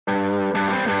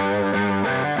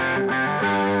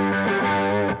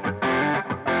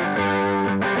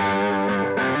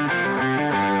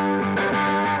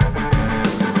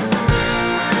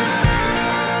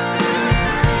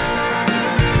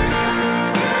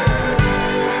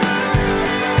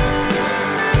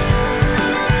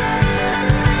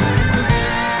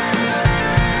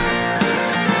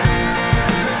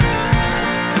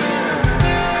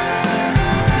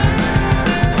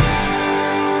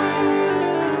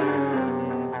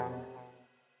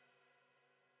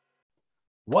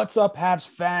What's up, HABS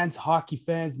fans, hockey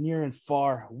fans near and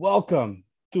far? Welcome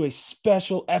to a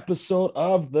special episode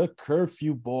of the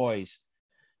Curfew Boys.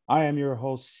 I am your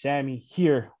host, Sammy,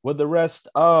 here with the rest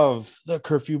of the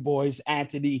Curfew Boys,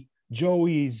 Anthony,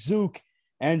 Joey, Zook,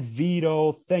 and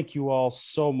Vito. Thank you all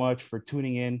so much for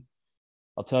tuning in.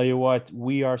 I'll tell you what,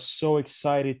 we are so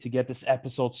excited to get this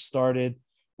episode started.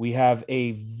 We have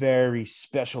a very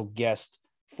special guest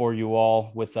for you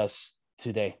all with us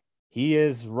today. He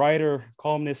is writer,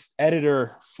 columnist,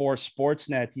 editor for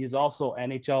Sportsnet. He is also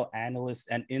NHL analyst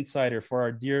and insider for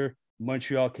our dear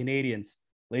Montreal Canadiens.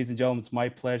 Ladies and gentlemen, it's my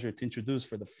pleasure to introduce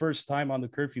for the first time on the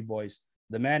Curfew Boys,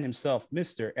 the man himself,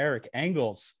 Mr. Eric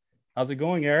Engels. How's it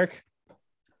going, Eric?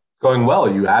 Going well.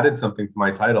 You added something to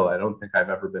my title. I don't think I've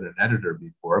ever been an editor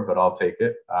before, but I'll take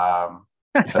it. I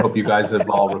hope you guys have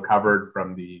all recovered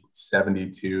from the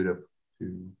 72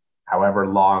 to however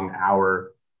long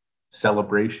hour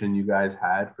celebration you guys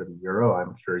had for the Euro.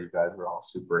 I'm sure you guys were all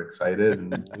super excited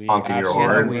and honking your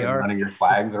horns and running your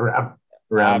flags around.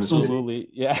 Absolutely,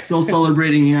 yeah. Still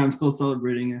celebrating here. I'm still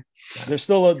celebrating here. There's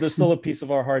still a piece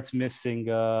of our hearts missing,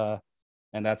 and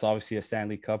that's obviously a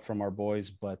Stanley Cup from our boys.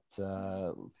 But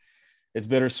it's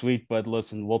bittersweet. But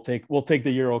listen, we'll take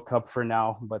the Euro Cup for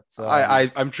now. But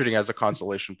I'm treating it as a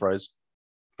consolation prize.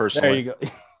 Personally, there you go.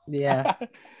 Yeah,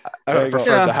 I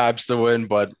prefer the Habs to win,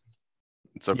 but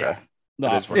it's okay. Yeah.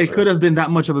 No, it could have been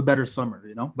that much of a better summer,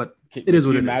 but it is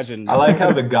what it is. I like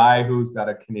how the guy who's got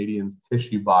a Canadiens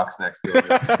tissue box next to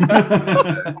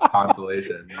him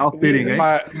consolation. How fitting,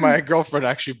 eh? My girlfriend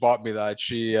actually bought me that.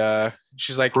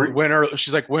 She's like win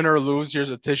or lose. Here's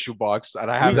a tissue box, and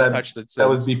I haven't touched it since. That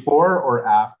was before or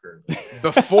after?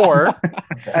 Before,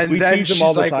 and then she's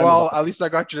like, "Well, at least I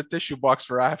got you the tissue box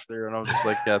for after," and I was just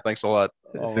like, "Yeah, thanks a lot."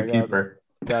 Oh my keeper.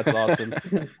 That's awesome.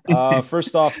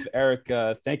 First off, Eric,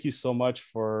 thank you so much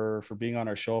for being on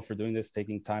our show, for doing this,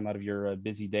 taking time out of your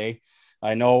busy day.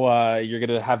 I know you're going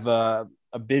to have a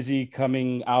busy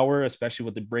coming hour, especially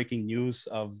with the breaking news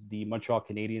of the Montreal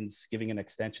Canadiens giving an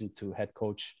extension to head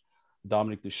coach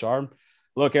Dominic Ducharme.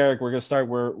 Look, Eric, we're going to start.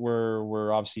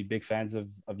 We're obviously big fans of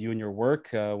you and your work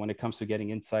when it comes to getting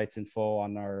insights, info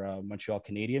on our Montreal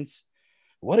Canadiens.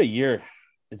 What a year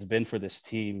it's been for this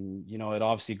team. You know, it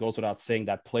obviously goes without saying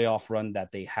that playoff run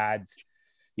that they had,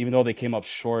 even though they came up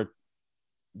short.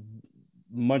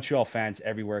 Montreal fans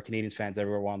everywhere, Canadiens fans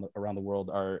everywhere around the world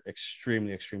are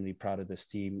extremely, extremely proud of this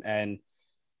team. And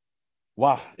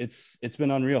wow, it's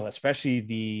been unreal, especially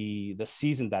the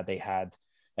season that they had.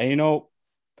 And, you know,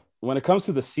 when it comes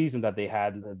to the season that they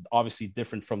had, obviously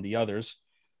different from the others,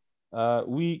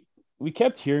 we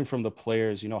kept hearing from the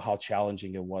players, you know, how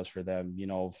challenging it was for them, you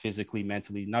know, physically,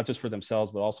 mentally, not just for themselves,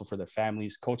 but also for their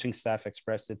families. Coaching staff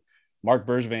expressed it. Marc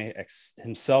Bergevin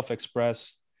himself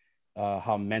expressed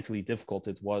how mentally difficult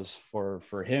it was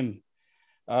for him.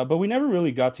 But we never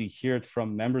really got to hear it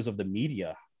from members of the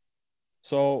media.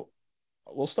 So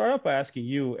we'll start off by asking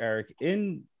you, Eric,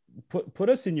 put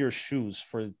us in your shoes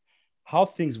for how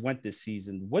things went this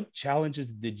season. What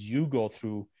challenges did you go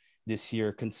through this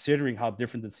year, considering how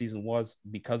different the season was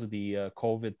because of the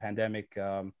COVID pandemic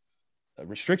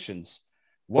restrictions?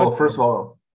 Well, first of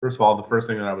all, the first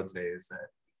thing that I would say is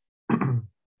that,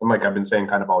 like I've been saying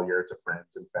kind of all year to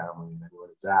friends and family and anyone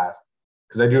who's asked,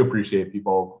 because I do appreciate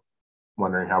people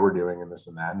wondering how we're doing and this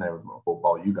and that, and I hope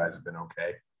all you guys have been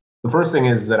okay. The first thing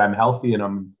is that I'm healthy and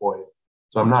I'm employed,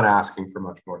 so I'm not asking for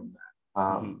much more than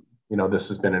that. You know, this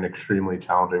has been an extremely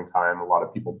challenging time. A lot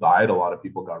of people died. A lot of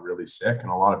people got really sick,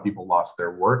 and a lot of people lost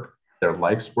their work, their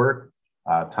life's work,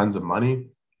 tons of money.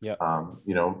 Yeah.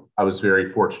 You know, I was very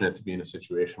fortunate to be in a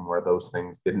situation where those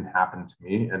things didn't happen to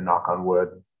me, and knock on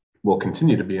wood, will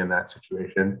continue to be in that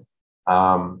situation.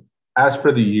 As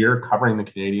for the year covering the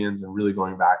Canadiens and really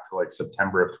going back to like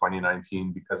September of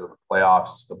 2019 because of the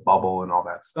playoffs, the bubble, and all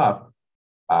that stuff,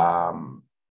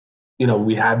 you know,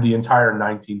 we had the entire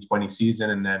 1920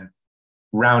 season, and then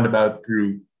roundabout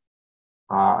through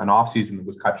an off season that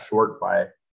was cut short by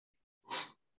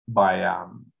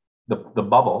the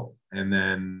bubble, and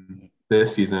then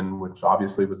this season, which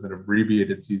obviously was an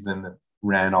abbreviated season that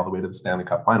ran all the way to the Stanley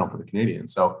Cup final for the Canadiens.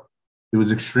 So it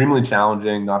was extremely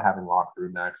challenging. Not having locker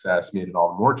room access made it all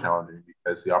the more challenging,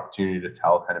 because the opportunity to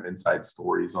tell kind of inside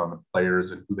stories on the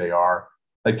players and who they are,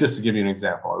 like, just to give you an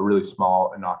example, a really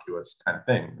small, innocuous kind of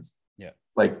thing is,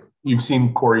 like, you've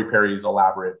seen Corey Perry's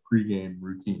elaborate pregame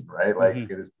routine, right? Like,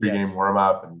 get his pregame warm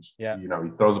up, and you know, he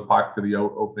throws a puck to the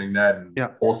opening net and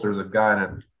holsters a gun.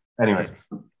 And anyways,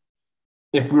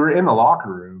 if we were in the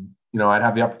locker room, you know, I'd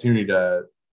have the opportunity to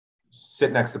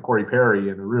sit next to Corey Perry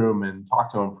in the room and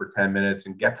talk to him for 10 minutes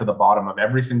and get to the bottom of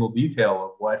every single detail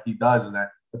of what he does. And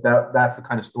But that's the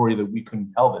kind of story that we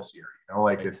couldn't tell this year.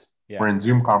 Like we're in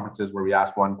Zoom conferences where we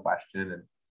ask one question and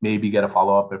maybe get a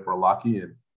follow-up if we're lucky.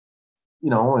 And,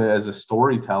 as a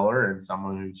storyteller and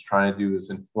someone who's trying to do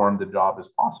as informed a job as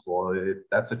possible,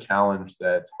 that's a challenge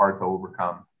that's hard to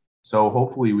overcome. So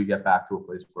hopefully we get back to a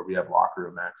place where we have locker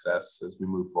room access as we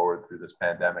move forward through this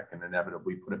pandemic and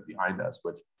inevitably put it behind us,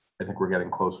 which I think we're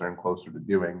getting closer and closer to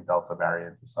doing, Delta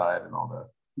variant aside and all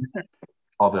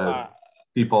the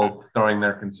people throwing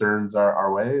their concerns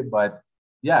our way. But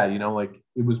yeah,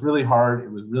 it was really hard.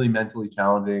 It was really mentally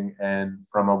challenging. And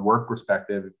from a work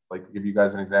perspective, like to give you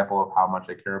guys an example of how much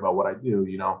I care about what I do,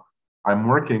 I'm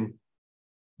working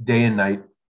day and night,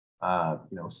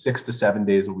 6 to 7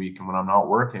 days a week. And when I'm not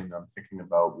working, I'm thinking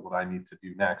about what I need to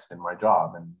do next in my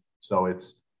job. And so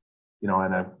it's, and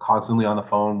I'm constantly on the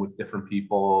phone with different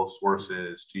people,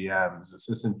 sources, GMs,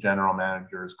 assistant general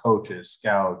managers, coaches,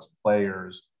 scouts,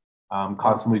 players,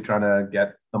 constantly trying to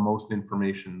get the most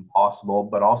information possible.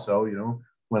 But also,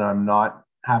 when I'm not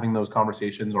having those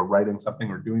conversations or writing something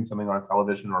or doing something on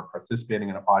television or participating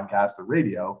in a podcast or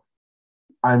radio,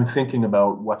 I'm thinking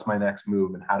about what's my next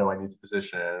move and how do I need to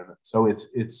position it. So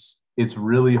it's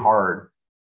really hard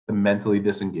to mentally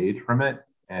disengage from it.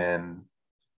 And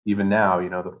even now,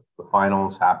 the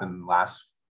finals happened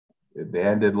it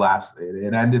ended last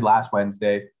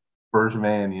Wednesday.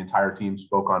 Bergevin and the entire team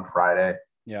spoke on Friday.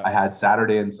 Yeah. I had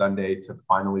Saturday and Sunday to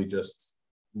finally just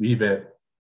leave it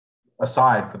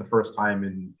aside for the first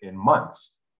time in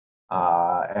months.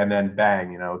 And then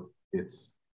bang,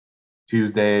 it's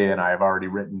Tuesday and I've already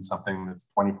written something that's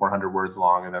 2,400 words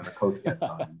long and then the coach gets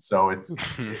on. So it's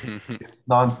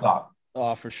nonstop.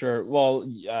 Oh, for sure.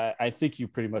 Well, I think you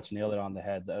pretty much nailed it on the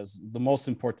head. As the most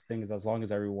important thing is as long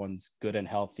as everyone's good and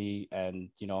healthy and,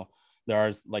 there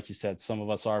are, like you said, some of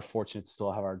us are fortunate to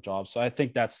still have our jobs. So I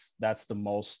think that's the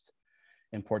most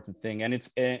important thing. And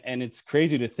it's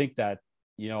crazy to think that,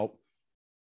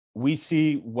 we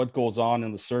see what goes on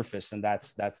in the surface and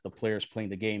that's the players playing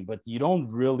the game, but you don't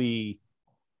really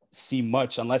see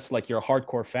much unless like you're a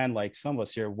hardcore fan, like some of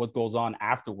us here, what goes on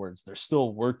afterwards. There's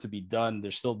still work to be done.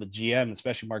 There's still the GM,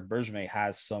 especially Marc Bergevin,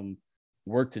 has some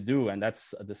work to do. And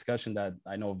that's a discussion that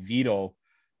I know Vito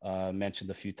mentioned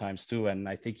a few times too. And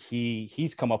I think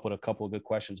he's come up with a couple of good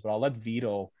questions, but I'll let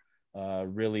Vito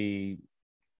really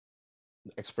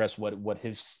express what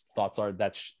his thoughts are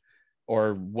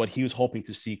or what he was hoping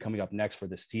to see coming up next for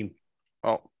this team.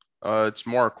 Well, it's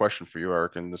more a question for you,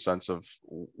 Eric, in the sense of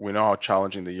we know how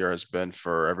challenging the year has been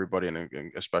for everybody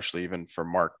and especially even for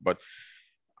Mark, but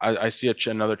I see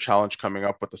another challenge coming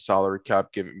up with the salary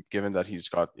cap, given that he's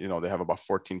got, they have about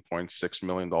 $14.6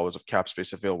 million of cap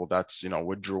space available. That's,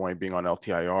 with Drouin being on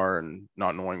LTIR and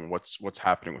not knowing what's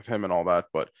happening with him and all that.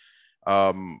 But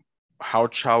how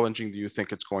challenging do you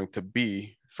think it's going to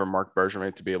be for Marc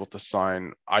Bergevin to be able to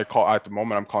sign? At the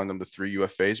moment, I'm calling them the 3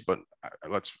 UFAs, but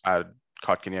let's add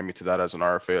Kotkaniemi to that as an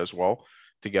RFA as well,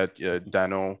 to get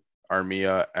Dano,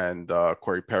 Armia, and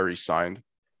Corey Perry signed.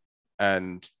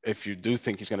 And if you do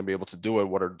think he's going to be able to do it,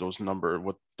 what do those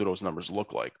numbers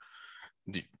look like?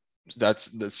 That's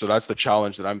the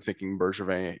challenge that I'm thinking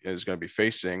Bergevin is going to be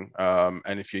facing.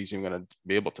 And if he's even going to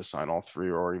be able to sign all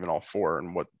 3 or even all 4,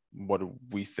 and what do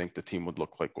we think the team would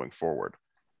look like going forward?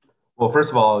 Well, first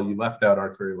of all, you left out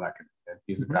Artturi Lehkonen.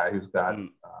 He's a guy who's got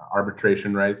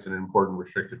arbitration rights and an important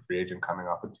restricted free agent coming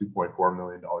off a $2.4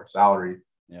 million salary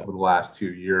over the last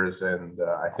 2 years. And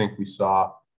I think we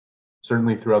saw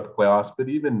certainly throughout the playoffs, but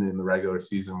even in the regular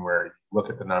season where you look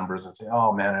at the numbers and say,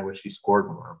 oh man, I wish he scored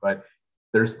more. But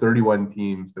there's 31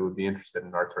 teams that would be interested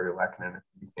in Artturi Lehkonen if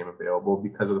he became available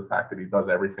because of the fact that he does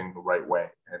everything the right way.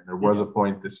 And there was a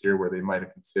point this year where they might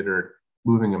have considered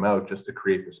moving him out just to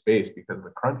create the space because of the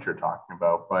crunch you're talking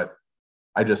about. But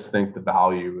I just think the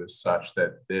value is such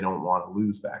that they don't want to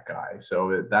lose that guy.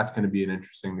 So that's going to be an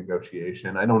interesting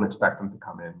negotiation. I don't expect him to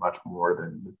come in much more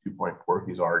than the 2.4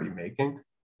 he's already making.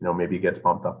 Maybe he gets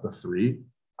bumped up to 3.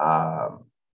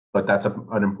 But that's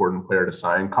an important player to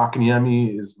sign.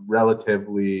 Kotkaniemi is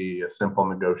relatively a simple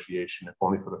negotiation, if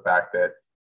only for the fact that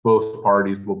both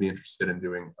parties will be interested in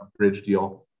doing a bridge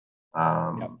deal.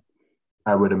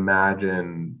 I would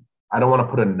imagine, I don't want to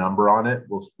put a number on it.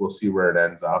 We'll see where it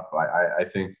ends up. I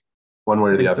think one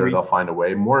way or the other, they'll find a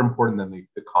way. More important than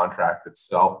the contract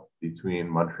itself between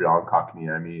Montreal and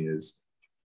Kotkaniemi is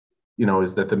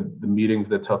that the meetings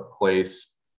that took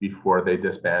place before they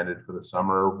disbanded for the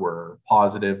summer were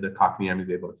positive, that Kotkaniemi is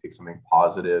able to take something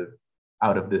positive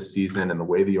out of this season and the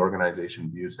way the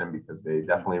organization views him, because they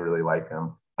definitely really like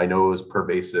him. I know it was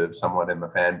pervasive somewhat in the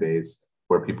fan base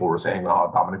where people were saying, oh,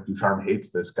 Dominic Ducharme hates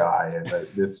this guy. And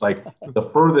it's like the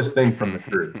furthest thing from the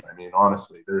truth. I mean,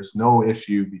 honestly, there's no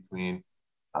issue between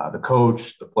the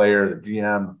coach, the player, the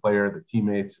GM, the player, the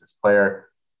teammates, his player.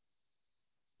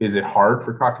 Is it hard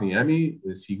for Kotkaniemi?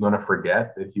 Is he going to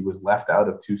forget that he was left out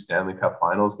of 2 Stanley Cup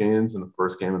Finals games in the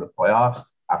first game of the playoffs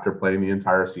after playing the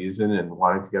entire season and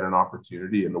wanting to get an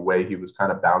opportunity, and the way he was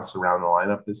kind of bounced around the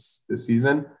lineup this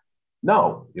season?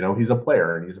 No, he's a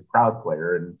player, and he's a proud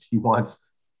player, and he wants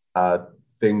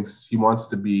things. He wants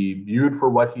to be viewed for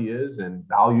what he is and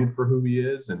valued for who he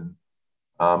is, and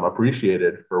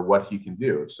appreciated for what he can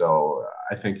do. So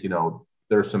I think,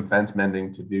 there's some fence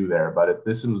mending to do there, but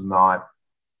this was not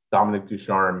Dominic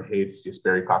Ducharme hates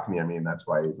Jesperi Kotkaniemi, and that's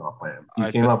why he's not playing.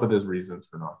 He came up with his reasons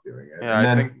for not doing it.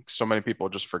 Yeah, I think so many people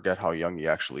just forget how young he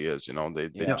actually is. They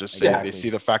just say they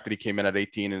see the fact that he came in at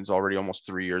 18 and is already almost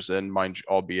 3 years in, mind you,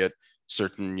 albeit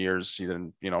certain years he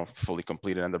didn't, fully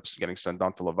complete and end up getting sent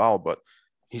down to Laval, but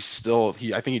he's still,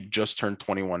 I think he just turned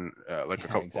 21 a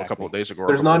couple of days ago.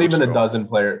 There's not even a dozen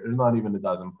players. There's not even a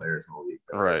dozen players in the league.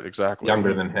 Right, exactly.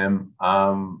 Younger than him.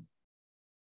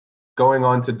 Going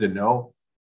on to Deneau,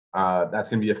 that's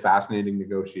going to be a fascinating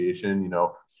negotiation.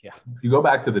 If you go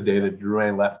back to the day that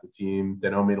Drouin left the team,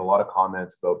 Deneau made a lot of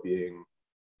comments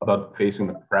about facing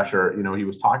the pressure. He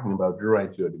was talking about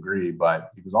Drouin to a degree,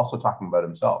 but he was also talking about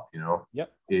himself.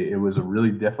 It was a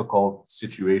really difficult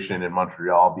situation in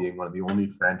Montreal, being one of the only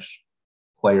French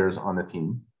players on the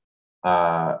team.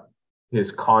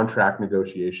 His contract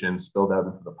negotiations spilled out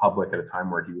into the public at a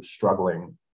time where he was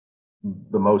struggling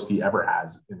the most he ever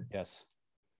has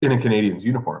in a Canadiens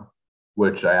uniform,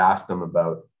 which I asked him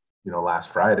about,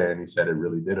 last Friday, and he said it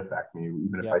really did affect me.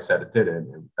 Even if I said it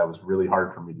didn't, that was really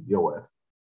hard for me to deal with.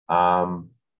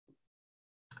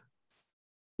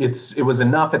 It was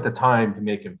enough at the time to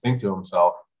make him think to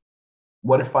himself,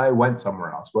 what if I went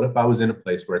somewhere else? What if I was in a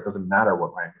place where it doesn't matter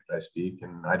what language I speak,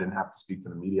 and I didn't have to speak to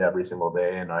the media every single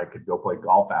day, and I could go play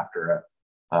golf after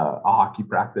a hockey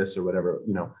practice or whatever?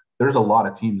 There's a lot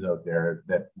of teams out there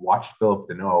that watched Phillip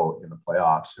Deneau in the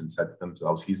playoffs and said to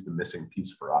themselves, he's the missing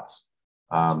piece for us.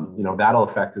 That'll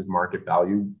affect his market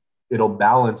value. It'll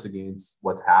balance against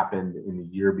what's happened in the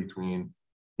year between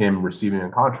him receiving a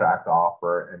contract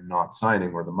offer and not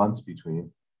signing, or the months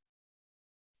between.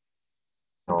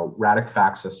 Radek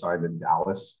Faksa signed in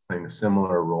Dallas, playing a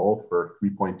similar role for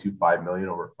 $3.25 million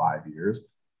over 5 years.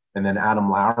 And then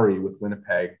Adam Lowry with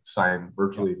Winnipeg signed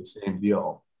virtually the same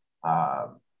deal.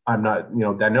 I'm not,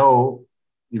 Deneau,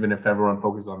 even if everyone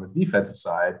focuses on the defensive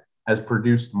side, has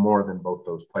produced more than both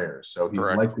those players. So he's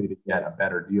likely to get a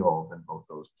better deal than both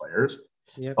those players.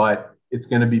 Yep. But it's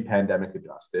going to be pandemic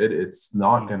adjusted. It's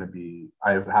not going to be,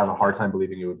 I have a hard time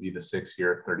believing it would be the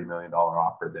 6-year, $30 million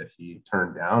offer that he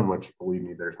turned down, which, believe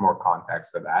me, there's more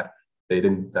context to that. They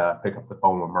didn't pick up the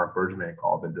phone when Marc Bergevin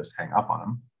called and just hang up on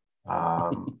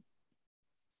him.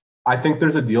 I think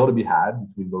there's a deal to be had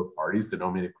between both parties.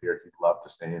 Deneau made it clear he'd love to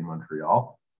stay in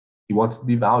Montreal. He wants to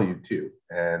be valued too.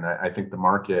 And I think the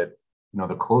market,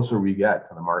 the closer we get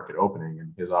to the market opening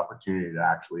and his opportunity to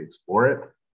actually explore it,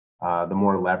 the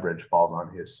more leverage falls on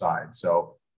his side.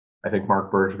 So I think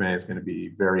Marc Bergevin is going to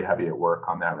be very heavy at work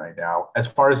on that right now. As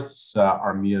far as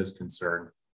Armia is concerned,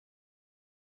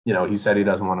 he said he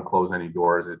doesn't want to close any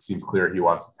doors. It seems clear he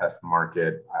wants to test the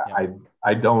market.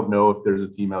 I don't know if there's a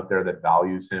team out there that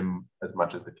values him as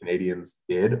much as the Canadiens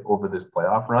did over this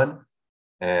playoff run.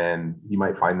 And he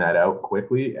might find that out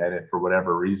quickly. And if for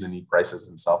whatever reason he prices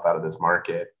himself out of this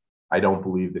market, I don't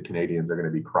believe the Canadiens are going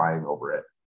to be crying over it.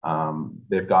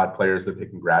 They've got players that they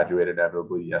can graduate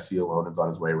inevitably. Jesse Ylönen's on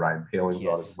his way. Ryan Paling's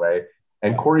on his way.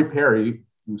 And Corey Perry,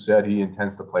 who said he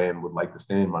intends to play and would like to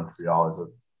stay in Montreal, is a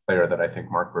player that I think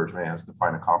Marc Bergevin has to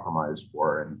find a compromise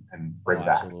for and bring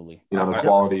back. The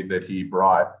quality that he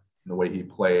brought, and the way he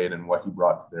played, and what he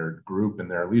brought to their group and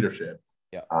their leadership.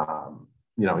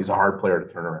 He's a hard player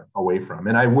to turn away from.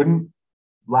 And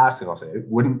last thing I'll say, I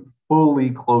wouldn't fully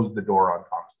close the door on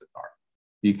Thomas Tatar,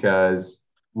 because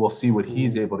we'll see what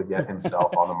he's able to get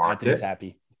himself on the market. Anthony's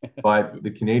happy. But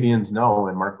the Canadiens know,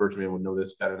 and Marc Bergevin would know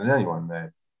this better than anyone,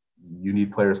 that you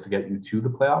need players to get you to the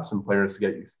playoffs and players to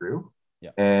get you through.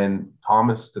 And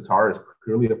Thomas Tatar is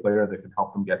clearly a player that can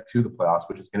help them get to the playoffs,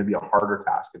 which is going to be a harder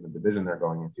task in the division they're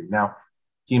going into. Now,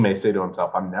 he may say to himself,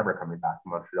 I'm never coming back to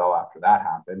Montreal after that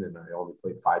happened, and I only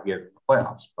played 5 games in the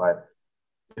playoffs. But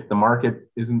if the market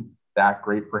isn't that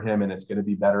great for him and it's going to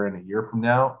be better in a year from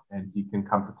now, and he can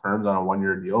come to terms on a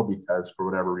 1-year deal because for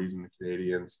whatever reason the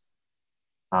Canadiens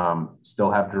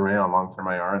still have Duran on long-term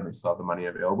IR and they still have the money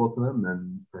available to them,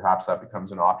 then perhaps that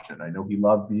becomes an option. I know he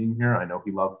loved being here. I know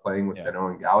he loved playing with Beno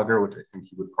and Gallagher, which I think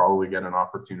he would probably get an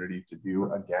opportunity to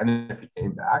do again if he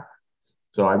came back.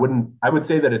 So I would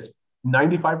say that it's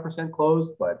 95%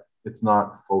 closed, but it's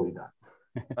not fully done.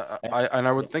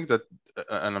 I would think that,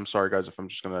 and I'm sorry guys if I'm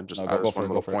just gonna add this one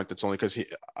little point. It's only because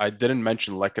I didn't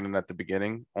mention Lehkonen at the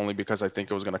beginning, only because I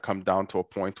think it was gonna come down to a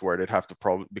point where they'd have to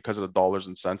probably, because of the dollars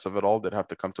and cents of it all, they'd have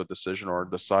to come to a decision or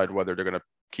decide whether they're gonna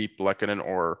keep Lehkonen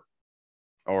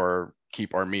or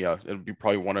keep Armia. It'd be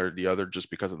probably one or the other just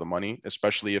because of the money,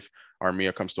 especially if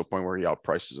Armia comes to a point where he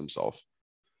outprices himself.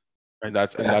 And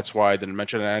that's why I didn't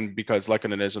mention it. And because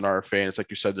Lehkonen is an RFA, and it's like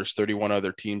you said, there's 31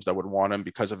 other teams that would want him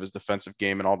because of his defensive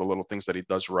game and all the little things that he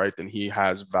does right. And he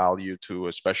has value to,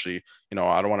 especially, I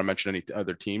don't want to mention any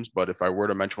other teams, but if I were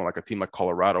to mention like a team like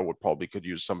Colorado would probably could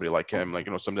use somebody like him, like,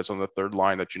 somebody that's on the third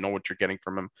line that you know what you're getting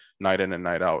from him night in and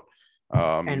night out.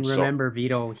 And remember,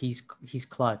 Vito, he's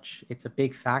clutch. It's a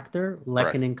big factor.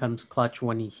 Lehkonen comes clutch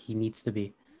when he needs to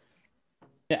be.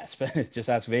 Yeah, just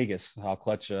ask Vegas how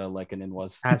clutch Lehkonen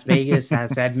was. As Vegas,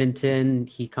 as Edmonton,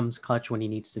 he comes clutch when he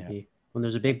needs to be. When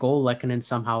there's a big goal, Lehkonen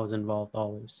somehow is involved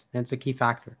always. And it's a key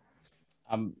factor.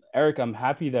 Eric, I'm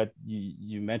happy that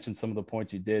you mentioned some of the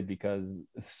points you did, because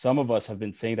some of us have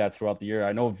been saying that throughout the year.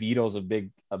 I know Vito's a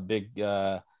big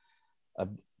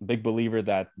believer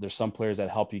that there's some players that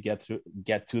help you get to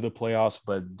the playoffs,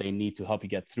 but they need to help you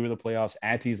get through the playoffs.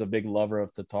 Anti's a big lover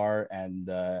of Tatar and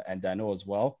Dano as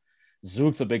well.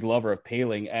 Zook's a big lover of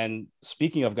Paling. And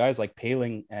speaking of guys like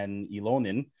Paling and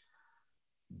Ilonen,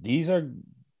 these are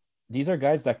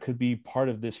guys that could be part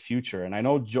of this future. And I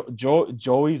know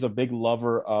Joey's a big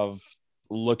lover of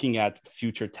looking at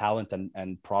future talent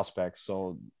and prospects.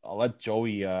 So I'll let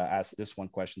Joey ask this one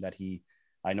question that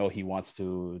I know he wants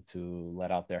to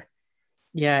let out there.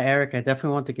 Yeah, Eric, I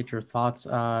definitely want to get your thoughts,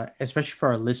 especially for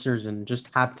our listeners and just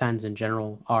HAB fans in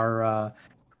general.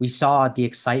 We saw the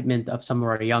excitement of some of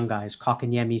our young guys,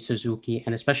 Kotkaniemi, Suzuki,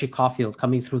 and especially Caulfield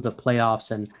coming through the playoffs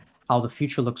and how the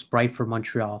future looks bright for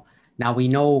Montreal. Now we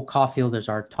know Caulfield is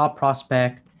our top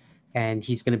prospect and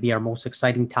he's going to be our most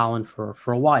exciting talent for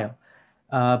a while.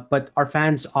 But our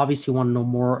fans obviously want to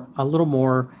know a little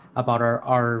more about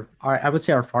our I would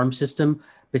say our farm system.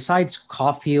 Besides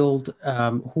Caulfield,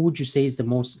 who would you say is the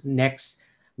most next?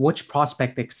 Which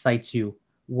prospect excites you?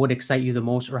 Would excite you the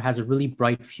most, or has a really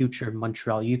bright future in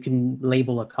Montreal? You can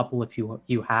label a couple if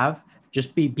you have.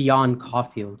 Just be beyond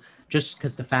Caulfield, just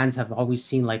because the fans have always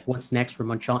seen like what's next for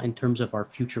Montreal in terms of our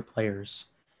future players.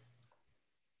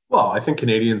 Well, I think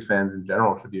Canadians fans in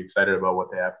general should be excited about what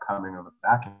they have coming on the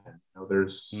back end.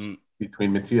 There's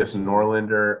between Matthias and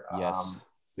Norlinder,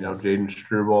 Jaden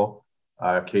Struble,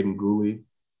 Caden Gooley.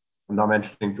 I'm not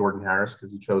mentioning Jordan Harris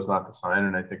because he chose not to sign,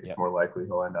 and I think it's more likely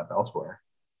he'll end up elsewhere.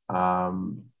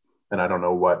 And I don't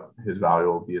know what his value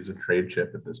will be as a trade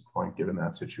chip at this point, given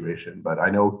that situation. But I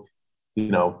know,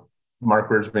 Mark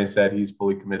Bergevin said he's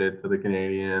fully committed to the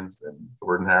Canadians, and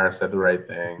Jordan Harris said the right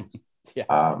things.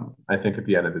 I think at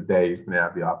the end of the day, he's going to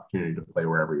have the opportunity to play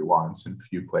wherever he wants. And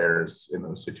few players in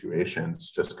those situations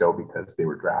just go because they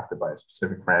were drafted by a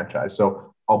specific franchise.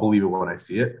 So I'll believe it when I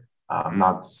see it. I'm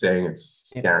not saying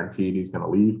it's guaranteed he's going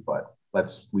to leave, but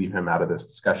let's leave him out of this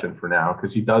discussion for now,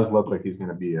 because he does look like he's going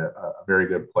to be a very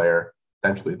good player,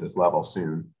 potentially at this level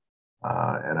soon.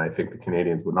 And I think the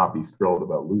Canadians would not be thrilled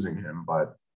about losing him,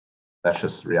 but that's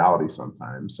just reality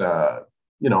sometimes.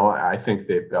 I think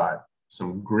they've got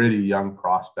some gritty young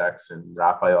prospects in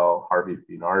Raphael, Harvey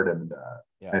Pinard,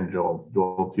 and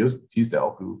Joel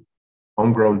Teasdale, who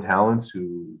homegrown talents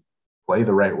who play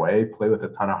the right way, play with a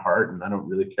ton of heart, and I don't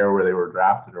really care where they were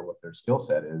drafted or what their skill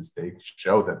set is. They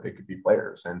show that they could be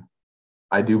players. And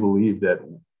I do believe that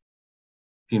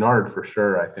Pinard, for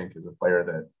sure, I think is a player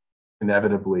that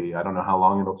inevitably, I don't know how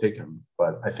long it'll take him,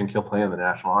 but I think he'll play in the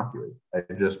National Hockey League.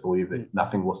 I just believe that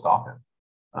nothing will stop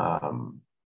him.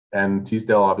 And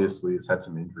Teasdale obviously has had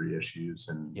some injury issues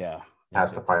and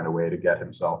has to find a way to get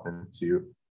himself into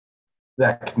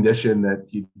that condition that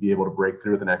he'd be able to break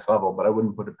through the next level, but I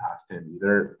wouldn't put it past him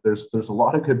either. There's a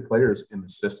lot of good players in the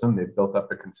system. They've built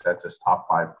up a consensus top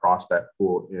 5 prospect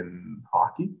pool in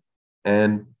hockey,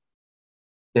 and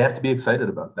they have to be excited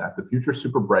about that. The future's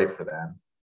super bright for them.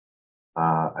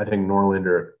 I think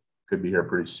Norlinder could be here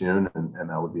pretty soon, and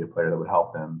that would be a player that would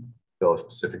help them fill a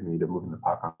specific need of moving the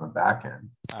puck on the back end.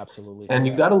 Absolutely. And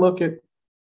you got to look at,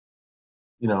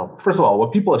 first of all,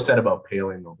 what people have said about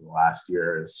Paling over the last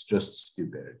year is just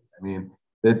stupid. I mean,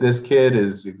 this kid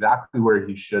is exactly where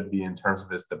he should be in terms of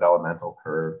his developmental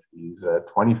curve. He's a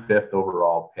 25th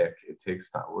overall pick. It takes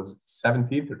time. Was it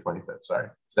 17th or 25th? Sorry,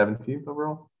 17th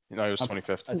overall? No, he was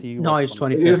 25th. I think he No, was he's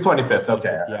 25th. He was 25th.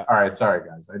 Okay. Yeah. All right. Sorry,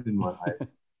 guys. I didn't want I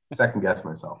second guess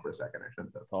myself for a second. I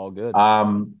shouldn't have. It's all good.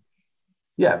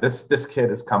 Yeah, this kid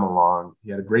has come along.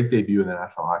 He had a great debut in the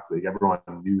National Hockey League. Everyone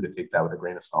knew to take that with a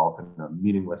grain of salt in a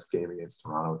meaningless game against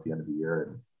Toronto at the end of the year.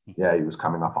 And yeah, he was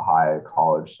coming off a high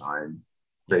college sign.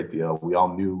 Great deal. We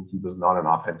all knew he was not an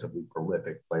offensively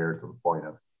prolific player to the point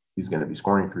of he's going to be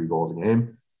scoring 3 goals a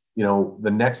game. You know,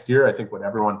 the next year, I think what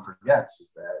everyone forgets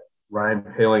is that Ryan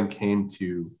Poehling came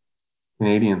to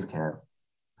Canadiens camp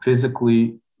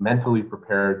physically, mentally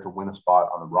prepared to win a spot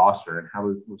on the roster, and how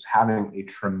he was having a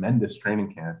tremendous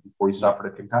training camp before he suffered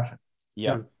a concussion.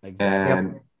 Yeah, exactly.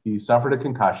 And he suffered a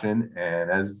concussion,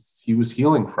 and as he was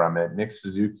healing from it, Nick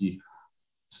Suzuki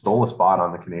stole a spot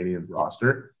on the Canadiens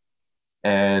roster,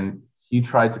 and he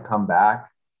tried to come back.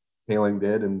 Poehling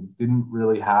did, and didn't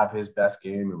really have his best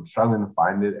game and was struggling to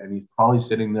find it. And he's probably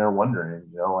sitting there wondering,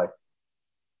 you know, like,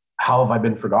 how have I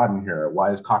been forgotten here?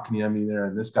 Why is Kotkaniemi there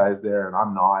and this guy's there and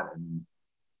I'm not? And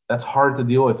that's hard to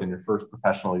deal with in your first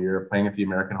professional year playing at the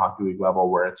American Hockey League level,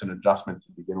 where it's an adjustment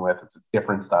to begin with. It's a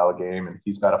different style of game, and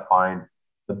he's got to find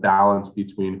the balance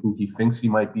between who he thinks he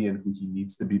might be and who he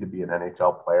needs to be an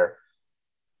NHL player.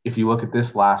 If you look at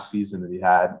this last season that he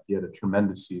had a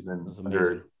tremendous season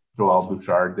under Joel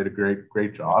Bouchard, did a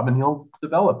great job, and he'll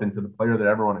develop into the player that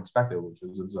everyone expected, which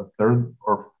is a third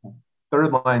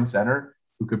line center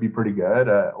who could be pretty good,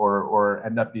 or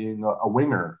end up being a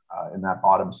winger in that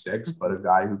bottom 6, but a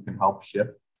guy who can help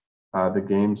shift the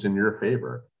games in your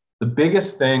favor. The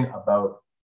biggest thing about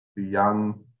the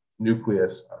young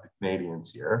nucleus of the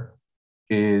Canadiens here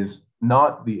is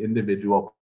not the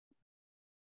individual.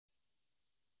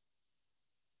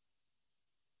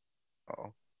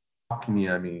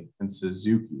 Kotkaniemi and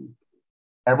Suzuki.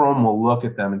 Everyone will look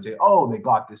at them and say, oh, they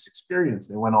got this experience.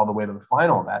 They went all the way to the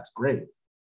final. That's great.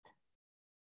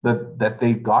 That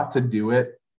they got to do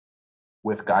it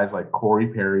with guys like Corey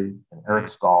Perry and Eric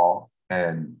Stahl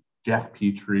and Jeff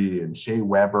Petrie and Shea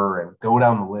Weber, and go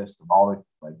down the list of all the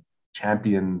like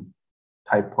champion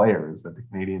type players that the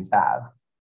Canadiens have.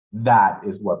 That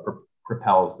is what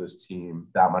propels this team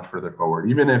that much further forward.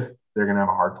 Even if they're going to have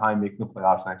a hard time making the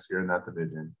playoffs next year in that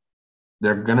division,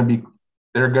 they're going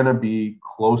to be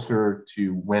closer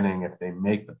to winning if they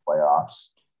make the playoffs,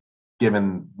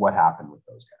 given what happened with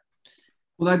those guys.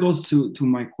 Well, that goes to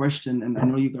my question, and I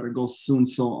know you got to go soon,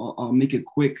 so I'll make it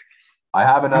quick. I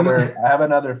have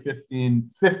another 15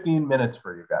 minutes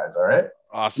for you guys. All right.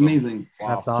 Awesome. Amazing.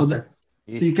 Wow. That's awesome.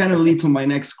 So you kind of lead to my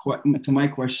next my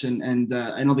question, and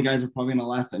I know the guys are probably gonna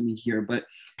laugh at me here, but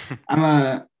I'm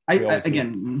a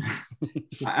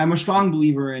strong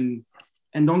believer in,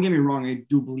 and don't get me wrong, I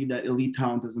do believe that elite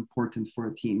talent is important for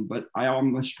a team, but I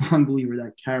am a strong believer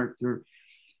that character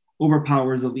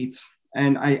overpowers elite.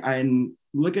 And I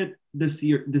look at this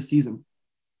season,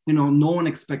 you know, no one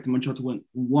expected Montreal to win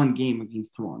one game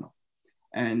against Toronto.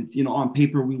 And, you know, on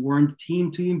paper, we weren't the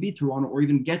team to even beat Toronto or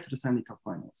even get to the Stanley Cup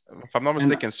Finals. If I'm not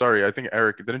mistaken, sorry, I think,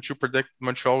 Eric, didn't you predict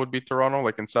Montreal would beat Toronto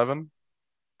like in 7?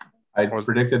 I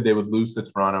predicted they would lose to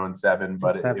Toronto in 7,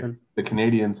 but if the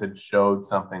Canadiens had showed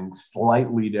something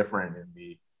slightly different in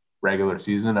the regular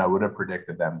season, I would have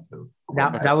predicted them to.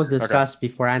 That was discussed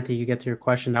before, Anthony, you get to your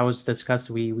question. That was discussed.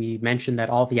 We mentioned that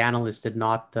all the analysts did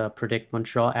not predict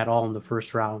Montreal at all in the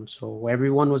first round. So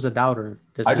everyone was a doubter.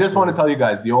 I just want to tell you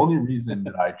guys, the only reason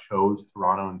that I chose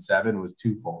Toronto in 7 was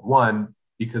twofold. One,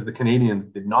 because the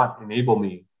Canadiens did not enable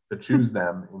me to choose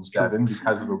them in 7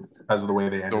 because of the way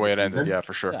they ended. The way it ended, yeah,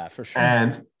 for sure. Yeah, for sure.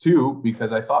 And 2,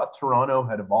 because I thought Toronto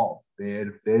had evolved. They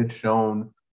had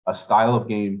shown a style of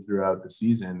game throughout the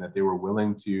season that they were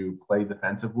willing to play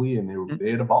defensively, and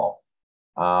they had evolved.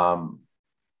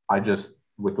 I just,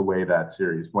 with the way that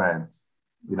series went,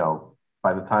 you know,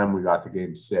 by the time we got to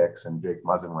game 6 and Jake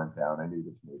Muzzin went down, I knew the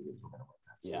Canadiens were going to win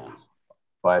that series. Yeah.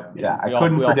 But yeah, I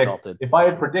couldn't predict. If I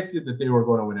had predicted that they were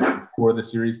going to win it before the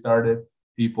series started,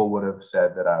 people would have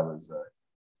said that I was a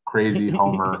crazy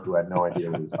homer who had no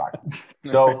idea what he was talking about.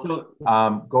 So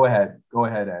go ahead,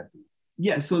 Anthony.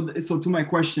 Yeah, so to my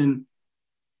question,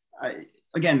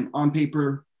 again, on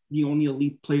paper, the only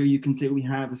elite player you can say we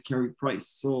have is Carey Price.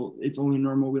 So it's only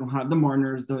normal we don't have the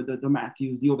Marners, the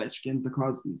Matthews, the Ovechkins, the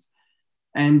Crosbys.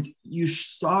 And you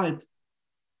saw it,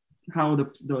 how the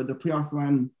playoff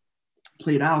run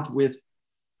played out with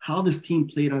how this team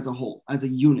played as a whole, as a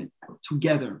unit,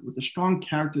 together, with the strong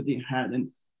character they had.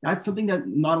 And that's something that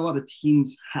not a lot of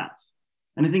teams have.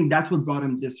 And I think that's what brought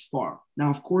them this far. Now,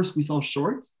 of course, we fell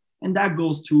short. And that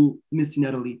goes to missing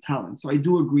that elite talent. So I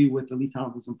do agree with elite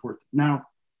talent is important. Now,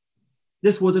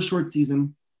 this was a short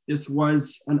season. this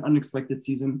was an unexpected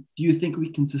season. Do you think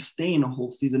we can sustain a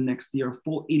whole season next year, a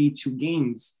full 82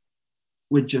 games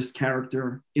with just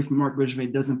character if Marc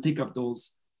Bergevin doesn't pick up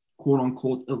those quote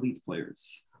unquote elite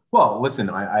players? Well, listen,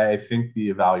 I think the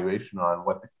evaluation on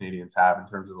what the Canadians have in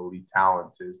terms of elite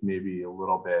talent is maybe a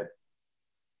little bit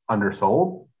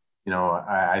undersold. You know,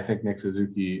 I think Nick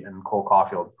Suzuki and Cole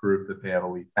Caulfield proved that they have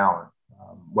elite talent.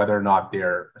 Whether or not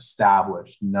they're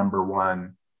established number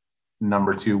one,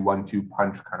 number two, 1-2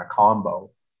 punch kind of combo,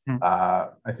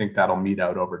 I think that'll meet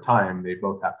out over time. They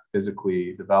both have to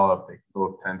physically develop. They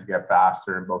both tend to get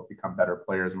faster and both become better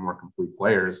players and more complete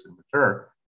players and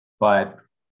mature. But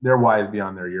they're wise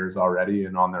beyond their years already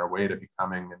and on their way to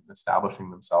becoming and establishing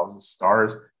themselves as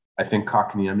stars. I think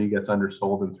Kotkaniemi gets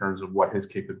undersold in terms of what his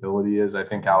capability is. I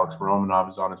think Alex Romanov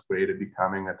is on his way to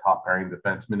becoming a top pairing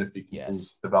defenseman if he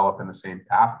continues to develop in the same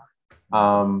path.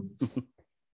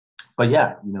 But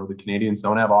yeah, you know, the Canadians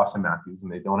don't have Austin Matthews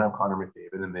and they don't have Connor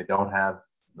McDavid and they don't have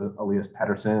Elias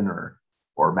Pettersson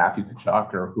or Matthew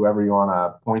Tkachuk or whoever you want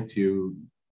to point to,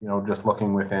 you know, just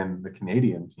looking within the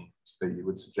Canadian teams that you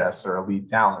would suggest are elite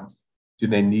talents. Do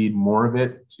they need more of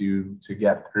it to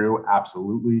get through?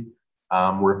 Absolutely.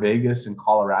 Were Vegas and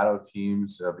Colorado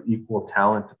teams of equal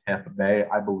talent to Tampa Bay?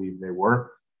 I believe they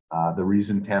were. The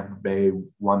reason Tampa Bay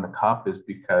won the cup is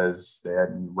because they had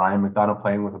Ryan McDonough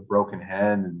playing with a broken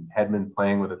hand and Hedman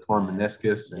playing with a torn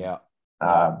meniscus and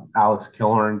Alex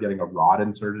Killorn getting a rod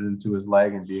inserted into his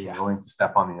leg and being willing to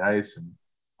step on the ice, and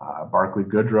Barclay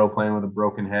Goodrow playing with a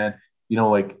broken hand. You know,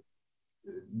 like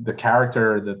the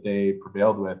character that they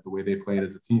prevailed with, the way they played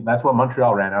as a team, that's what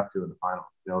Montreal ran up to in the final.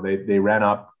 You know, they ran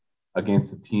up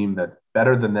against a team that's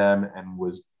better than them and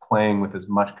was playing with as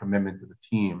much commitment to the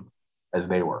team as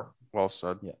they were. Well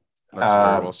said. Yeah, that's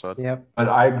very well said. Yep. But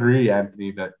I agree,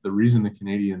 Anthony, that the reason the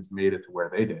Canadians made it to where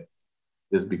they did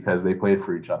is because they played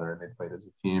for each other and they played as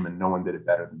a team, and no one did it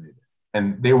better than they did.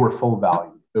 And they were full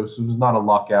value. This was not a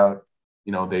lockout.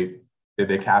 You know,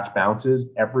 they catch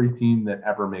bounces. Every team that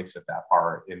ever makes it that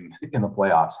far in the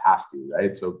playoffs has to,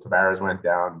 right? So Tavares went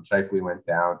down, Scheifele went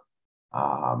down,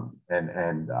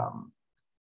 and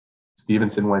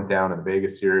Stevenson went down in the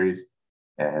Vegas series,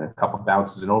 and a couple of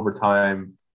bounces in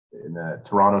overtime in the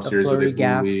Toronto series where they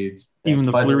blew leads. Even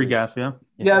the Fleury gaff,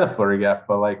 the Fleury gaff,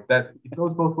 but like that, it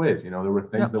goes both ways. You know, there were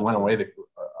things that went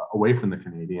away from the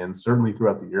Canadians, certainly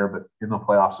throughout the year, but in the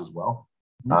playoffs as well.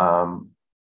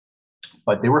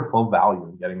 But they were full value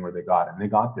in getting where they got, and they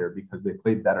got there because they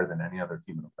played better than any other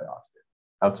team in the playoffs did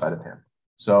outside of Tampa.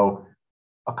 So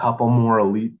a couple more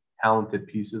elite talented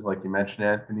pieces, like you mentioned,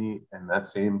 Anthony, and that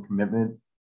same commitment,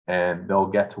 and they'll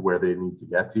get to where they need to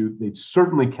get to. They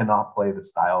certainly cannot play the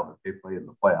style that they play in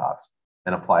the playoffs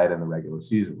and apply it in the regular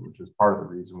season, which is part of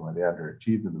the reason why they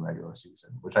underachieved in the regular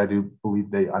season, which I do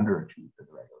believe they underachieved in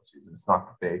the regular season. It's not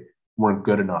that they weren't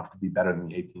good enough to be better than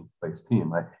the 18th place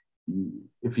team.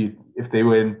 If they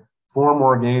win 4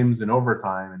 more games in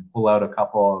overtime and pull out a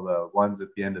couple of the ones at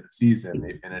the end of the season,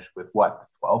 they finish with what,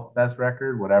 the 12th best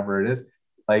record, whatever it is.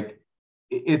 Like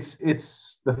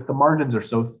it's the margins are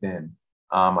so thin.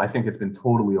 I think it's been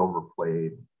totally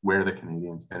overplayed where the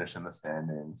Canadians finished in the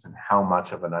standings and how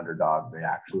much of an underdog they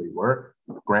actually were.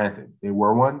 Granted, they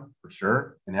were one for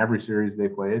sure in every series they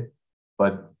played,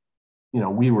 but you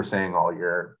know, we were saying all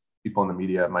year, people in the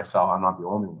media, myself, I'm not the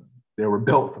only one. They were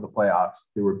built for the playoffs.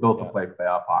 They were built to play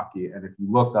playoff hockey. And if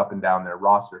you looked up and down their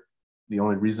roster, the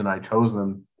only reason I chose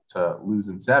them to lose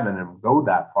in 7 and go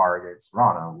that far against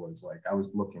Toronto was like, I was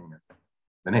looking at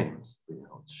the names, you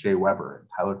know, it's Shea Weber and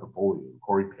Tyler Toffoli and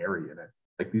Corey Perry, and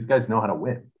like these guys know how to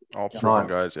win. All proven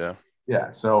guys,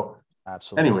 yeah. So,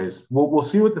 absolutely. Anyways, we'll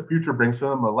see what the future brings for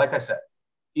them. But like I said,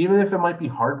 even if it might be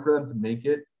hard for them to make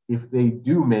it, if they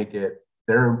do make it,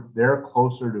 they're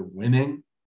closer to winning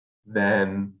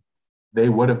than they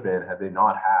would have been had they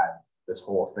not had this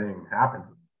whole thing happen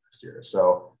this year.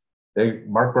 So,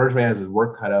 Marc Bergevin has his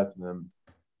work cut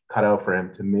out for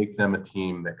him to make them a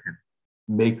team that could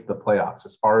make the playoffs.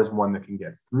 As far as one that can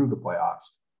get through the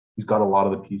playoffs, he's got a lot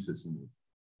of the pieces he needs.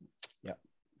 Yeah.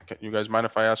 Okay. You guys mind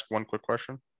if I ask one quick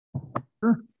question?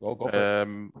 Sure. Go for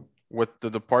it. With the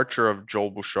departure of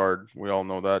Joel Bouchard, we all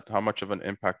know that. How much of an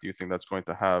impact do you think that's going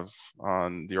to have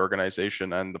on the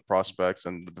organization and the prospects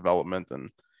and the development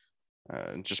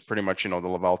and just pretty much, you know, the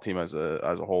Laval team as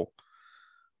a whole?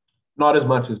 Not as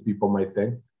much as people might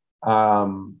think.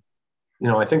 You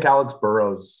know, I think Alex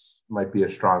Burrows might be a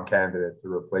strong candidate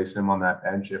to replace him on that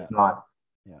bench. If not,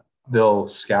 they'll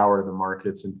scour the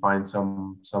markets and find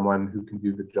someone who can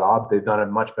do the job. They've done a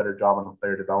much better job on the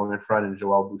player development front, and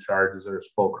Joel Bouchard deserves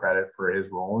full credit for his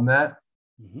role in that.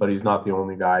 but he's not the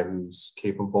only guy who's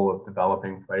capable of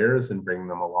developing players and bringing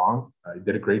them along. He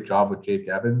did a great job with Jake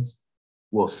Evans.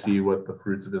 We'll see what the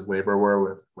fruits of his labor were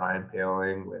with Ryan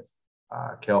Paling, with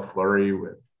Cale Fleury,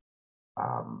 with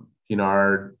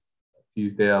Pinard,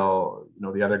 Teasdale,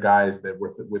 the other guys that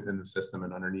were within the system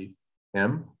and underneath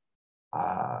him.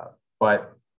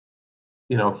 But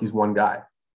he's one guy.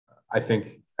 I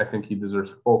think he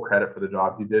deserves full credit for the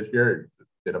job he did here. He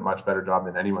did a much better job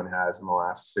than anyone has in the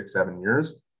last 6-7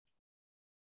 years.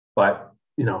 But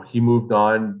he moved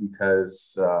on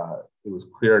because it was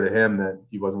clear to him that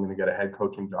he wasn't going to get a head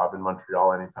coaching job in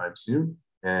Montreal anytime soon,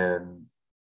 and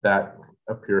that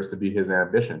appears to be his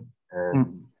ambition.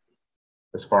 And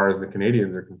as far as the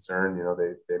Canadians are concerned,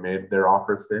 they made their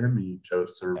offers to him. He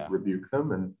chose to rebuke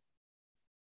them, and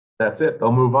that's it.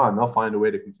 They'll move on. They'll find a way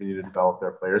to continue to develop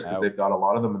their players because they've got a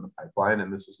lot of them in the pipeline,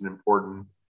 and this is an important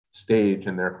stage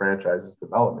in their franchise's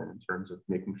development in terms of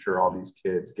making sure all these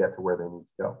kids get to where they need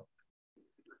to go.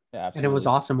 Yeah, absolutely. And it was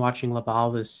awesome watching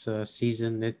Laval this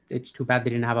season. It's too bad they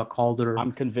didn't have a Calder.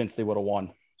 I'm convinced they would have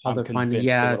won.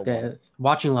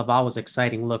 Watching Laval was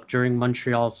exciting. Look, during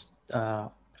Montreal's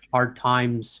hard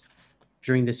times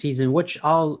during the season, which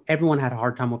everyone had a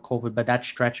hard time with COVID, but that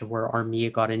stretch of where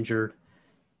Armia got injured,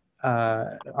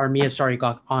 got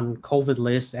on COVID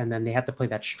list, and then they had to play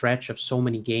that stretch of so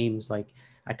many games. Like,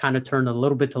 I kind of turned a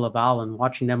little bit to Laval, and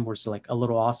watching them was like a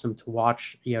little awesome to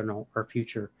watch, our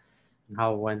future and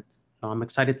how it went. So I'm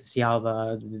excited to see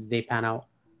how they pan out.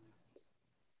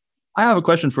 I have a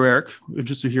question for Eric,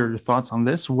 just to hear your thoughts on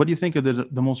this. What do you think of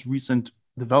the most recent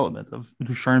development of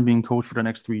Ducharme being coach for the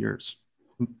next 3 years,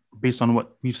 based on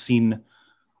what we've seen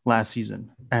last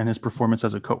season and his performance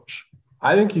as a coach?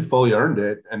 I think he fully earned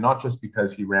it, and not just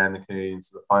because he ran the Canadians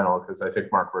to the final, because I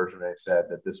think Marc Bergevin said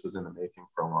that this was in the making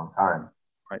for a long time.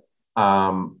 Right.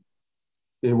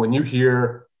 When you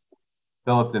hear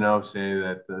Philip Deneau say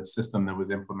that the system that was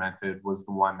implemented was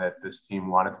the one that this team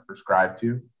wanted to prescribe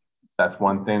to, that's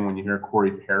one thing. When you hear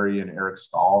Corey Perry and Eric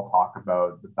Stahl talk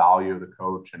about the value of the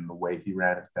coach and the way he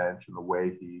ran his bench and the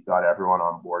way he got everyone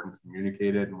on board and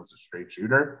communicated and was a straight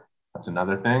shooter, that's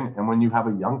another thing. And when you have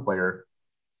a young player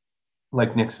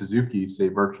like Nick Suzuki say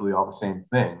virtually all the same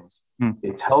things,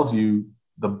 it tells you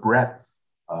the breadth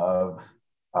of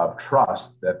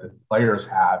trust that the players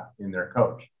have in their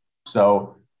coach.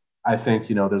 So I think,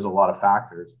 there's a lot of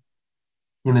factors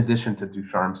in addition to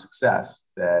Ducharme's success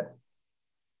that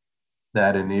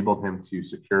enabled him to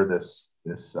secure this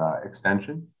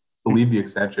extension. I believe the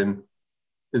extension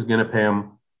is going to pay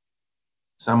him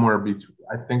somewhere between,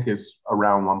 I think it's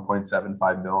around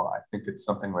 1.75 mil. I think it's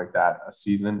something like that a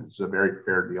season. It's a very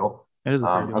fair deal. It is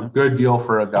a good deal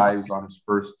for a guy who's on his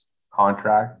first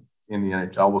contract in the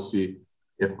NHL. We'll see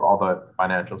if all the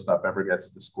financial stuff ever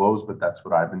gets disclosed, but that's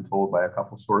what I've been told by a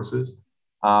couple sources.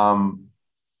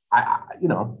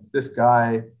 This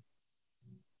guy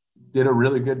did a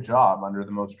really good job under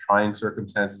the most trying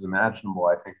circumstances imaginable.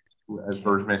 I think, as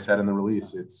Bergevin said in the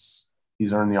release,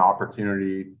 he's earned the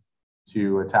opportunity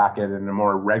to attack it in a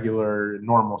more regular,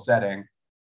 normal setting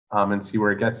and see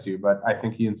where it gets to. But I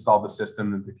think he installed the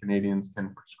system that the Canadians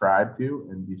can prescribe to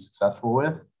and be successful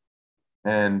with.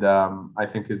 And I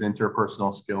think his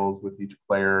interpersonal skills with each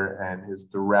player and his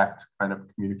direct kind of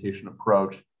communication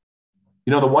approach.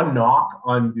 The one knock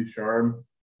on Ducharme,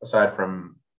 aside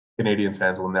from Canadians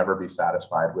fans will never be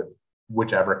satisfied with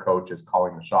whichever coach is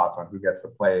calling the shots on who gets to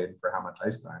play and for how much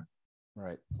ice time.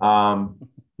 Right.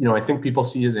 I think people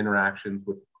see his interactions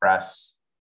with the press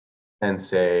and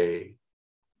say,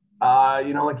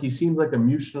 like he seems like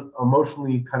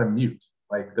emotionally kind of mute.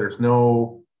 Like there's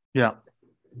no,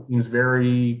 he was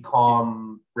very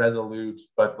calm, resolute,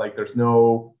 but like there's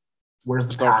no, where's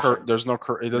the passion? He's not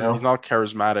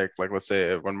charismatic. Like, let's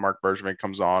say when Marc Bergevin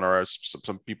comes on, or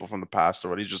some people from the past, or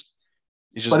what, he's just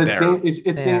but there.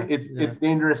 It's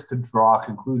dangerous to draw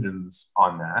conclusions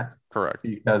on that. Correct.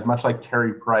 Because much like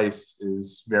Carey Price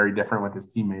is very different with his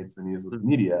teammates than he is with the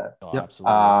media. Oh,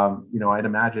 absolutely. I'd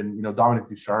imagine, Dominic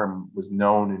Ducharme was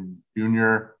known in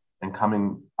junior and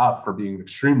coming up for being an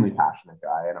extremely passionate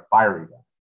guy and a fiery guy.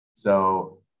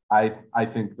 So I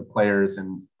think the players,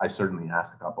 and I certainly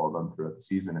asked a couple of them throughout the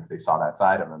season if they saw that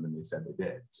side of him, and they said they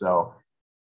did. So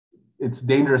it's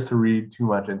dangerous to read too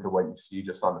much into what you see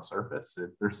just on the surface.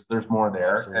 There's more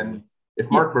there. Absolutely. And if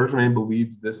Marc Bergevin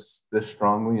believes this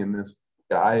strongly in this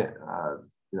guy,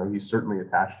 he certainly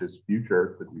attached his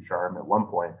future to Ducharme at one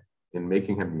point in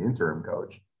making him the interim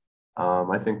coach.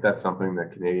 I think that's something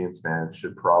that Canadians fans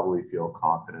should probably feel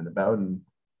confident about, and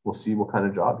we'll see what kind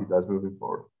of job he does moving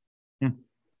forward.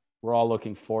 We're all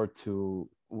looking forward to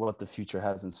what the future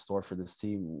has in store for this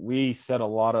team. We said a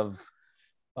lot of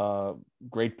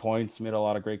Great points, made a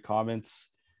lot of great comments.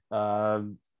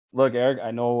 Look, Eric,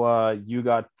 I know you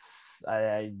got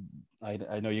I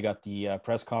know you got the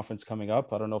press conference coming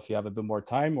up. I don't know if you have a bit more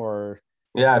time or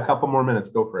Yeah, a couple more minutes.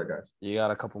 Go for it, guys. you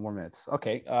got a couple more minutes.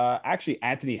 Okay. Actually,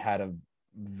 Anthony had a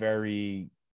very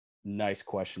nice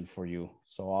question for you,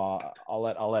 so I'll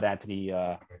let Anthony.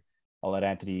 I'll let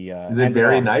Anthony. Is it end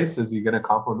very off. nice? Is he going to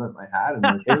compliment my hat? And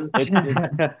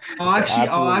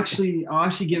I'll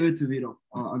actually give it to Vito.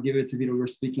 I'll give it to Vito. We were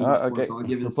speaking before, okay. so I'll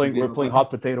give it to We're Vito. playing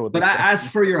hot potato with But this question.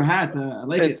 as for your hat, I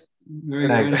like it. Very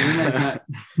nice hat.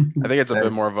 I think it's a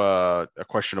bit more of a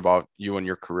question about you and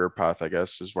your career path, I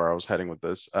guess, is where I was heading with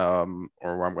this, or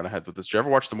where I'm going to head with this. Did you ever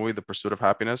watch the movie The Pursuit of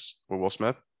Happiness with Will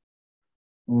Smith?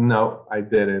 No, I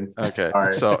didn't. Okay.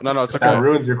 Sorry. So no, it's okay. That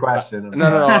ruins your question.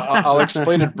 No. I'll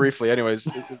explain it briefly. Anyways,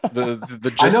 the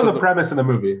gist I know of the premise of the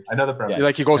movie. I know the premise. Yes.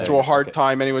 Like he goes through a hard Okay.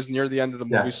 time, and he was near the end of the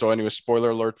movie. Yeah. So anyway,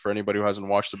 spoiler alert for anybody who hasn't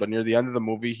watched it. But near the end of the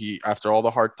movie, he, after all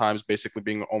the hard times, basically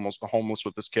being almost homeless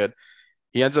with this kid,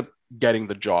 he ends up getting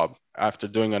the job after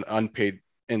doing an unpaid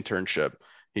internship.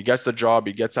 He gets the job.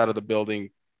 He gets out of the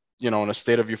building, in a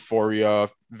state of euphoria,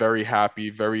 very happy,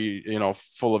 very,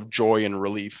 full of joy and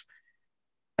relief.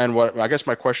 And what I guess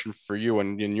my question for you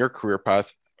and in your career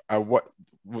path, what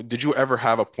did you ever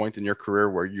have a point in your career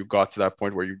where you got to that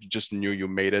point where you just knew you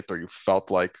made it, or you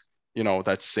felt like,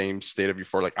 that same state of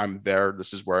euphoria, like I'm there,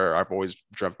 this is where I've always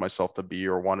dreamt myself to be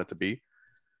or wanted to be?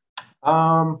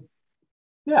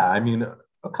 Yeah, I mean,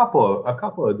 a couple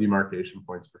of demarcation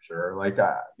points for sure. Like,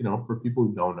 for people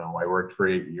who don't know, I worked for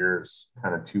 8 years,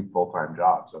 kind of 2 full-time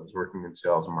jobs. I was working in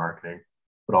sales and marketing,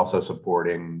 but also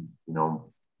supporting,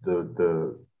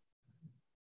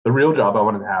 the real job I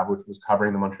wanted to have, which was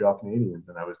covering the Montreal Canadiens.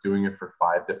 And I was doing it for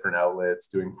 5 different outlets,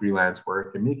 doing freelance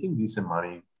work and making decent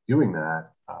money doing that,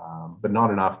 but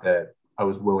not enough that I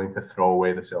was willing to throw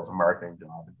away the sales and marketing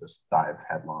job and just dive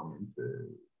headlong into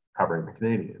covering the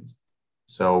Canadiens.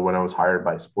 So when I was hired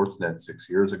by Sportsnet 6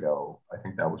 years ago, I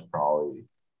think that was probably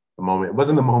the moment. It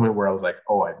wasn't the moment where I was like,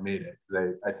 oh, I've made it.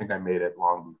 I think I made it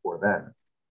long before then.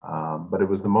 But it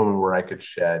was the moment where I could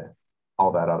shed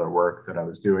all that other work that I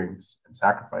was doing and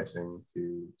sacrificing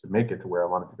to make it to where I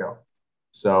wanted to go.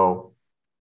 So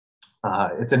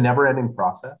it's a never-ending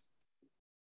process.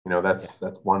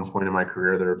 That's one point in my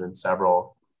career. There have been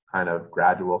several kind of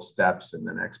gradual steps and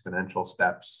then exponential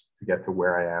steps to get to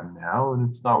where I am now. And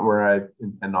it's not where I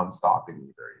intend on stopping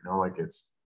either.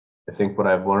 I think what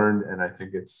I've learned, and I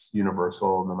think it's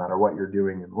universal no matter what you're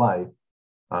doing in life,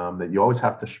 that you always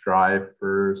have to strive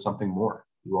for something more.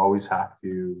 You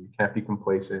can't be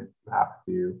complacent. You have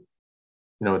to,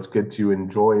 it's good to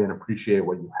enjoy and appreciate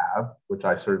what you have, which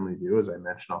I certainly do. As I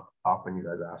mentioned off the top when you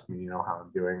guys asked me, how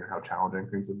I'm doing and how challenging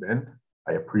things have been.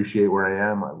 I appreciate where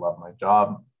I am. I love my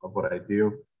job, love what I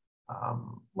do,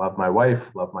 love my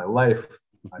wife, love my life.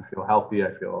 I feel healthy.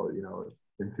 I feel,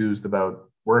 enthused about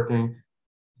working,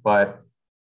 but,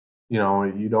 you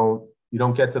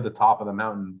don't get to the top of the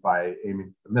mountain by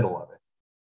aiming for the middle of it.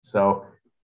 So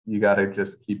you got to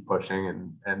just keep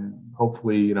pushing and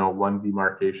hopefully, one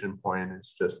demarcation point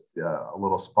is just a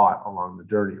little spot along the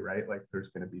journey, right? Like there's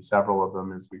going to be several of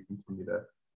them as we continue to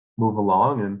move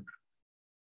along. And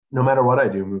no matter what I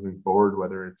do moving forward,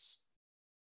 whether it's,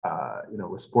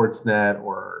 with Sportsnet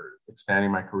or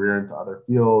expanding my career into other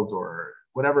fields or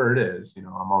whatever it is,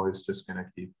 I'm always just going to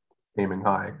keep aiming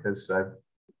high because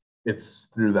it's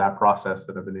through that process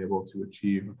that I've been able to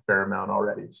achieve a fair amount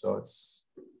already. So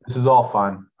this is all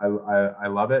fun. I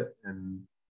love it. And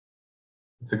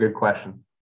it's a good question.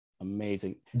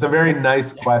 Amazing. It's a very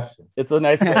nice question. It's a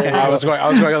nice question. I was going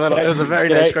a little, it was a very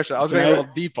nice question. I was going a little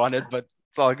deep on it, but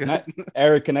it's all good.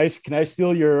 Eric, can I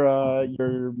steal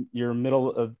your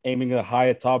middle of aiming a high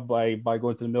at top by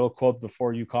going to the middle quote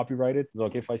before you copyright it? Is it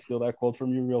okay if I steal that quote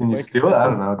from you real quick? Can you steal it? I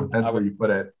don't know. It depends where you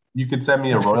put it. You could send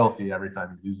me a royalty every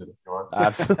time you use it if you want.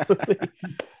 Absolutely.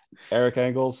 Eric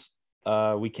Engels,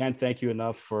 we can't thank you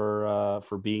enough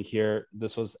for being here.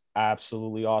 This was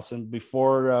absolutely awesome.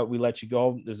 Before we let you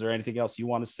go, is there anything else you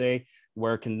want to say?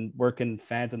 Where can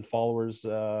fans and followers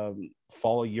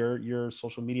follow your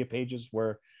social media pages?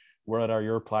 Where are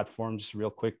your platforms?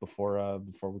 Real quick before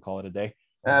we call it a day.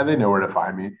 They know where to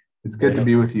find me. It's good to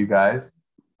be with you guys.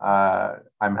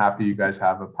 I'm happy you guys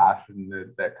have a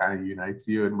passion that kind of unites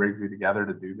you and brings you together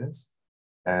to do this.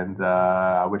 And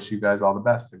I wish you guys all the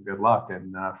best and good luck.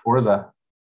 And Forza.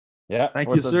 Yeah. Thank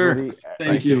Forza you, sir. Zuri.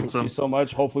 Thank you. Thank you so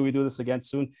much. Hopefully we do this again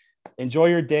soon. Enjoy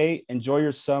your day. Enjoy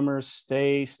your summer.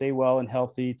 Stay well and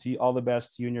healthy. To all the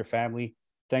best to you and your family.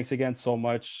 Thanks again so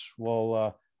much.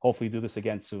 We'll hopefully do this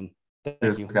again soon.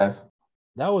 Thank you, guys.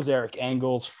 That was Eric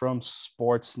Engels from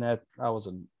Sportsnet. That was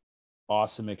an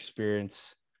awesome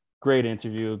experience. Great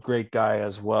interview, great guy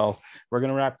as well. We're going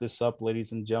to wrap this up,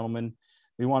 ladies and gentlemen.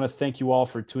 We want to thank you all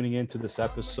for tuning into this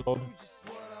episode.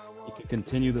 You can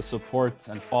continue the support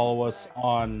and follow us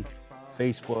on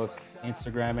Facebook,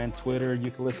 Instagram, and Twitter.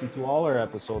 You can listen to all our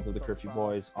episodes of the Curfew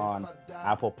Boys on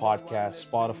Apple Podcasts,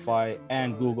 Spotify,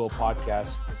 and Google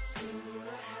Podcasts.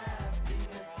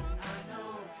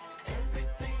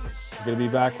 We're going to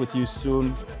be back with you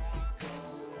soon.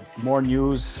 More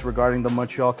news regarding the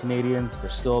Montreal Canadiens.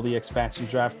 There's still the expansion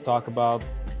draft to talk about,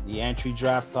 the entry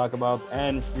draft to talk about,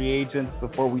 and free agents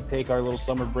before we take our little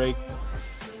summer break.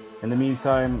 In the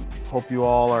meantime, hope you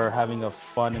all are having a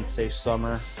fun and safe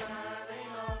summer.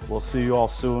 We'll see you all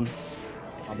soon.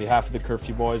 On behalf of the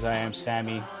Curfew Boys, I am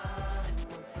Sammy.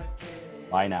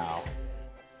 Bye now.